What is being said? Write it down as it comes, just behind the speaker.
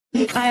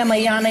I am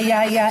Ayana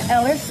Yaya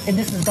Ellis, and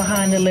this is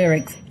Behind the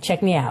Lyrics.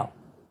 Check me out.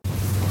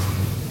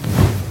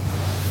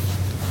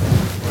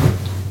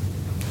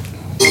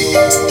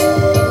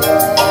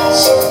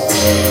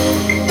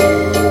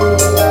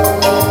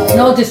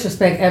 No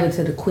disrespect ever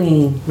to the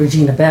Queen,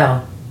 Regina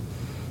Belle.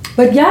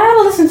 But y'all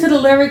ever listen to the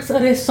lyrics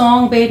of this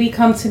song, Baby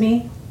Come to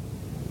Me?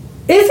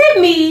 Is it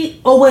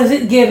me, or was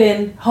it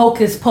given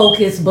hocus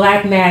pocus,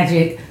 black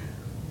magic,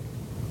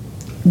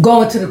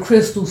 going to the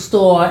crystal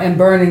store and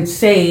burning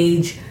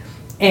sage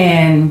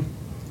and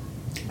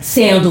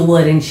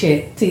sandalwood and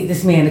shit to get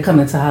this man to come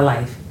into her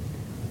life?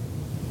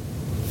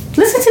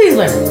 Listen to these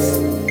lyrics.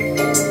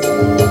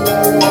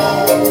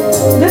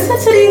 Listen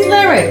to these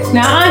lyrics.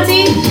 Now,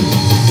 Auntie,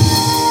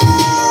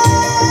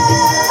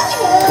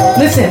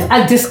 listen,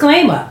 a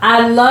disclaimer.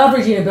 I love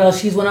Regina Belle.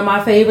 She's one of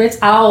my favorites.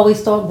 I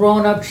always thought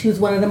growing up she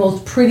was one of the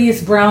most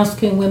prettiest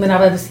brown-skinned women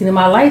I've ever seen in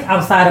my life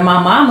outside of my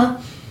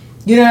mama.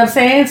 You know what I'm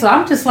saying? So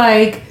I'm just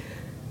like,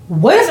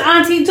 what is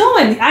Auntie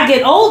doing? I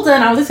get older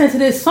and I listen to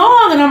this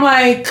song and I'm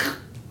like,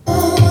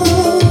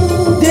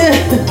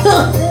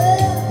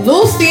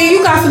 Lucy,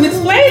 you got some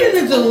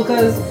explaining to do,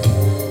 because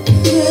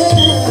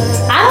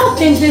I don't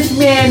think this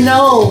man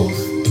knows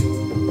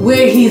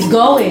where he's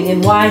going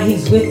and why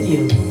he's with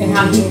you and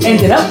how he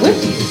ended up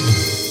with you.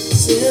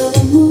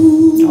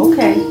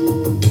 Okay.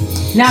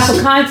 Now for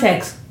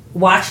context,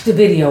 watch the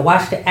video.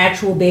 Watch the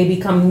actual Baby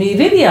Come to Me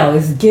video.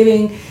 It's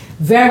giving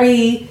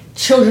very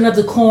Children of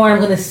the Corn. I'm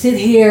going to sit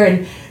here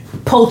and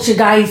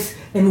poltergeist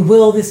and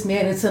will this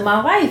man into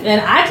my life.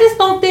 And I just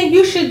don't think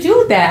you should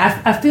do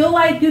that. I feel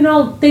like, you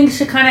know, things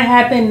should kind of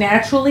happen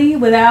naturally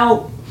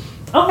without...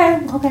 Okay.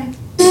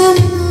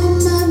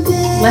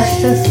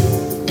 Let's just...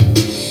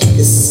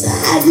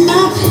 Decide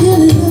my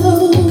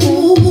pillow.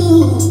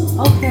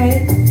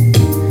 Okay.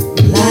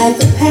 Like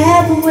the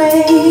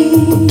pathway.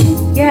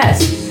 Yes.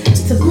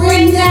 To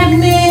bring that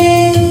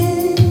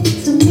man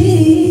to me.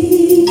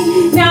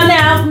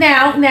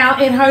 Now,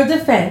 in her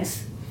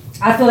defense,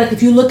 I feel like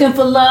if you're looking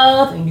for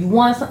love and you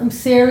want something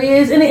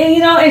serious, and you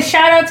know, and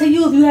shout out to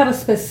you if you have a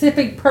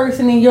specific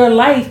person in your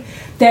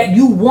life that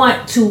you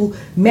want to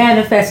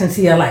manifest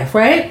into your life,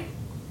 right?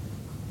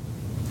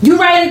 You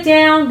write it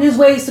down, there's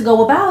ways to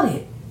go about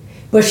it.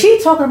 But she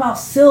talking about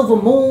silver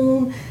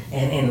moon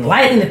and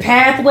lighting the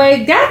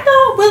pathway. That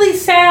don't really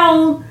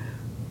sound...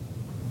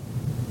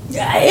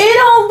 It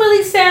don't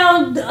really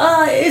sound...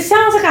 it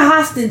sounds like a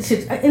hostage.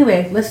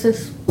 Anyway, let's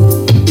just...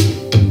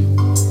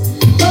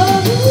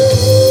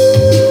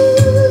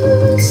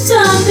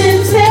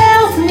 Something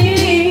tells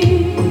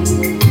me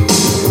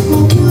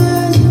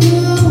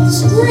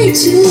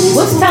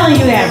what's telling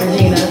you that,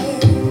 Regina?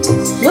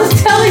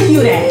 What's telling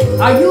you that?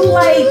 Are you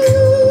like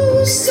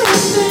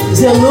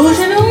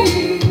delusional?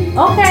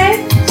 Okay.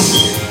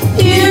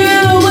 You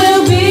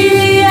will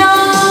be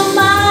all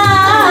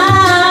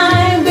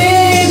mine,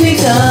 baby,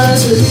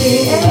 cause of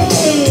me.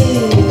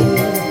 Hey.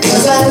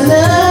 Cause I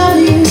love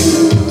you.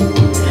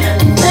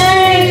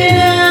 Thinking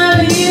of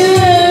you.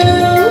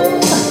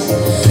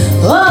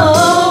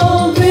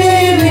 Oh,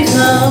 baby,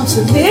 come to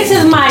me. This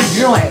is my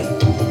joint.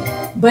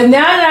 But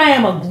now that I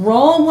am a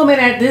grown woman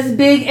at this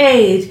big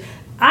age,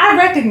 I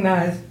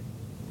recognize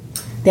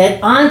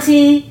that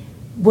Auntie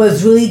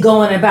was really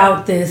going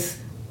about this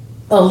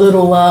a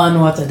little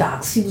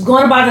unorthodox. She was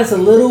going about this a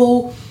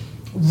little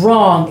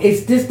wrong.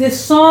 It's this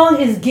song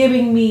is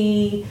giving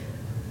me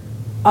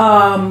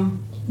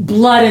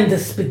blood in the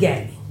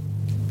spaghetti.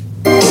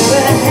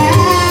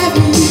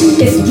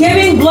 It's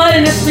giving blood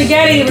in the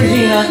spaghetti,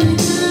 Regina.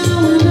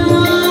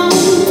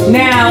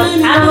 Now,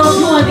 I don't know if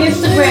you're on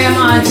Instagram,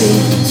 Auntie.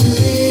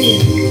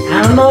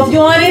 I don't know if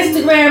you're on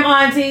Instagram,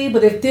 Auntie,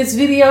 but if this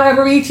video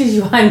ever reaches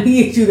you, I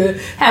need you to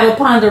have a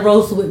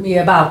ponderosa with me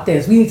about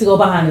this. We need to go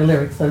behind the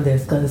lyrics of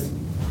this, because...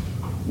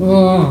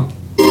 No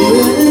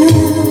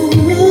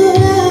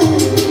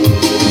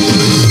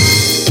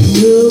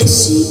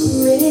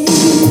secret,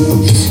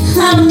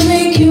 how to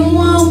make you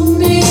want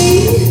me,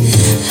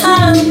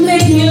 how to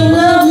make you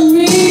love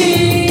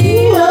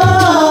me.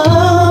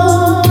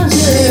 Oh,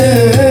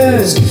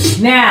 yes.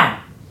 Now,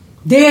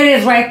 there it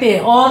is right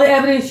there. All the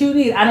evidence you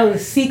need. I know the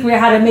secret,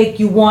 how to make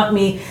you want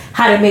me,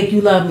 how to make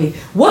you love me.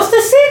 What's the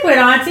secret,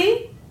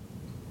 Auntie?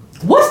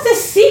 What's the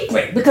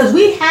secret? Because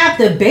we have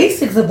the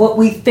basics of what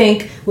we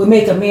think would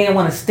make a man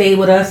want to stay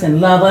with us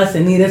and love us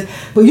and need us.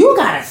 But you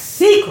got a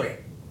secret.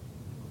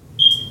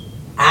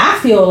 I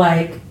feel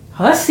like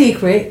her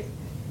secret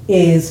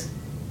is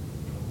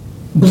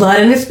blood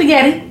in the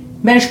spaghetti,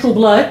 menstrual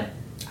blood.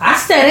 I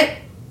said it.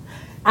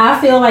 I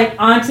feel like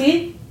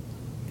Auntie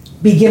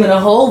be giving a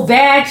whole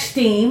vag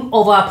steam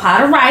over a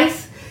pot of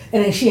rice,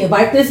 and then she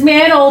invite this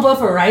man over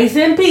for rice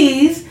and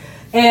peas,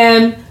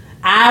 and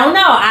I don't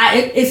know,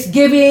 it's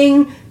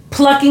giving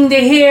plucking the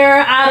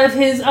hair out of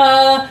his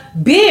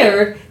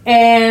beard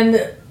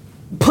and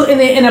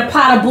putting it in a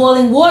pot of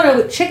boiling water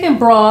with chicken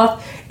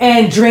broth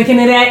and drinking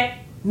it at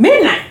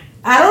midnight.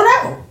 I don't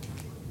know.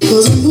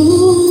 Cause the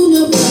moon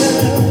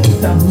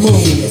above, The moon.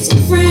 it's a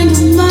friend of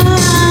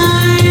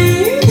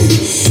mine.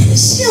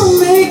 She'll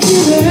make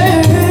you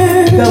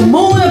burn. The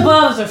moon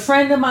above is a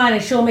friend of mine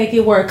and she'll make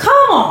it work.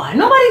 Come on.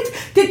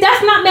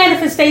 That's not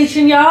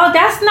manifestation, y'all.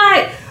 That's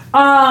not,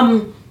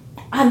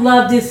 I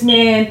love this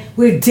man.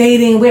 We're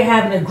dating. We're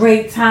having a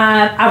great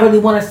time. I really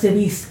want us to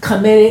be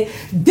committed.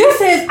 This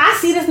is, I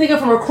see this nigga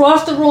from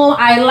across the room.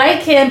 I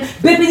like him.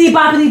 Bippity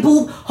boppity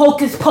boop,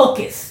 hocus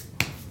pocus.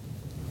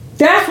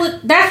 That's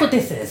what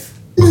this is.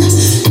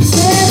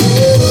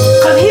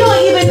 Because he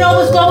don't even know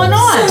what's going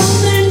on.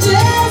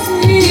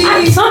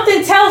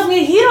 Something tells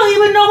me he don't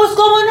even know what's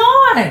going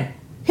on.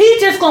 He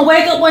just gonna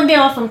wake up one day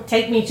on some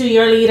take me to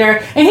your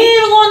leader and he ain't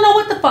even gonna know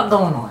what the fuck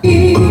going on.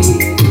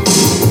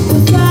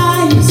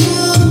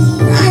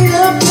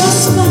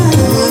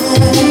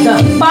 The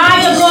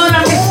fire going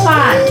up his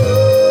spine.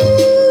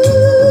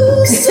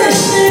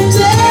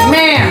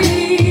 Ma'am,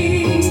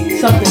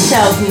 something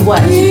tells me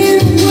what?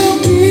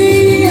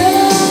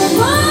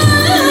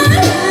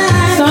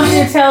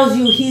 Something tells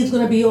you he's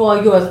gonna be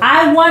all yours.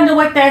 I wonder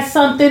what that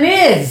something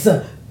is.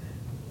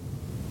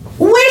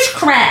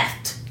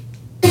 Witchcraft.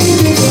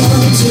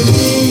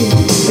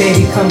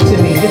 Baby, come to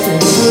me. This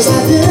is.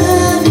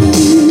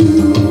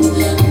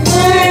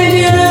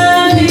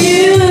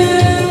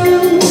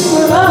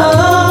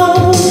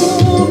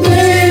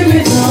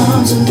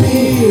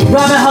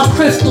 Rubbing her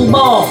crystal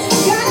ball.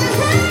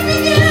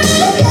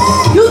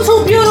 You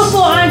too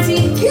beautiful,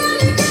 auntie.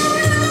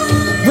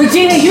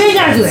 Regina, you ain't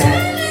gotta do that.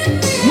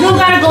 You don't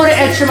gotta go the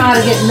extra mile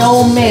to get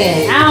no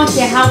man. I don't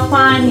care how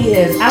fine he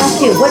is. I don't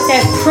care what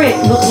that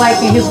print look like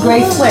in his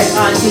gray sweat,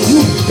 auntie.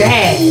 You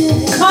bad.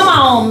 Come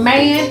on,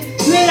 man.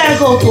 You ain't gotta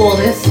go through all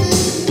this.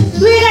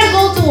 You ain't gotta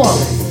go through all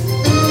this.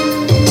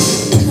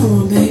 Come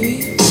on,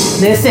 baby.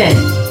 Listen.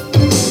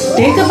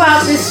 Think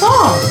about this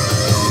song.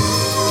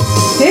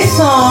 This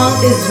song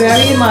is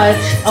very much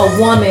a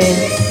woman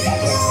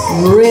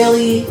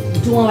really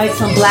doing like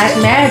some black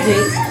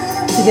magic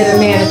to get a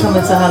man to come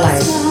into her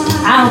life.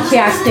 I don't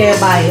care, I stand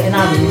by it. And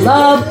I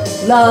love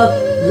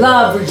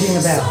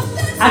Regina Belle.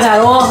 I got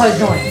all her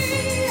joints.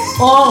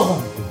 All of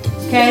them.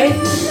 Okay?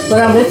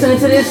 But I'm listening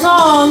to this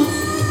song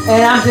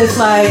and I'm just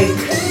like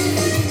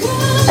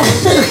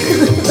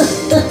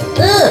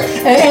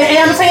and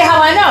I'm gonna tell you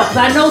how I know. Because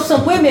I know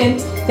some women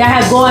that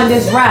have gone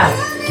this route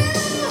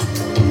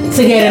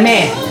to get a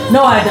man.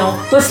 No, I don't.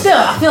 But still,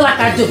 I feel like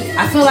I do.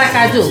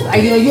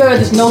 You ever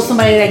just know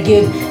somebody that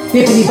give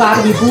bippity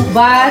boppity boop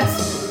vibes?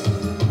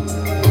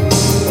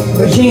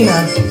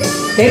 Regina,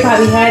 they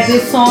probably had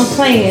this song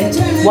playing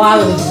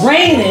while it was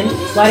raining,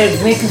 while they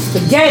was making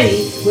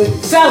spaghetti with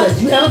fellas.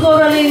 You ever go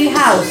to a lady's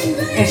house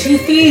and she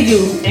feeds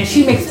you and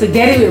she makes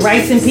spaghetti with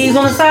rice and peas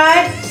on the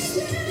side?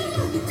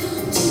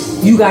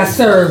 You got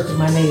served,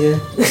 my nigga.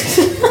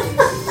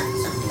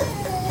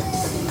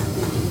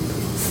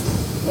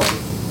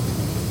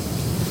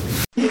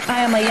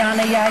 I am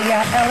Ayana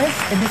Yaya Ellis,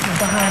 and this is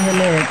Behind the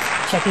Lyrics.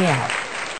 Check it out.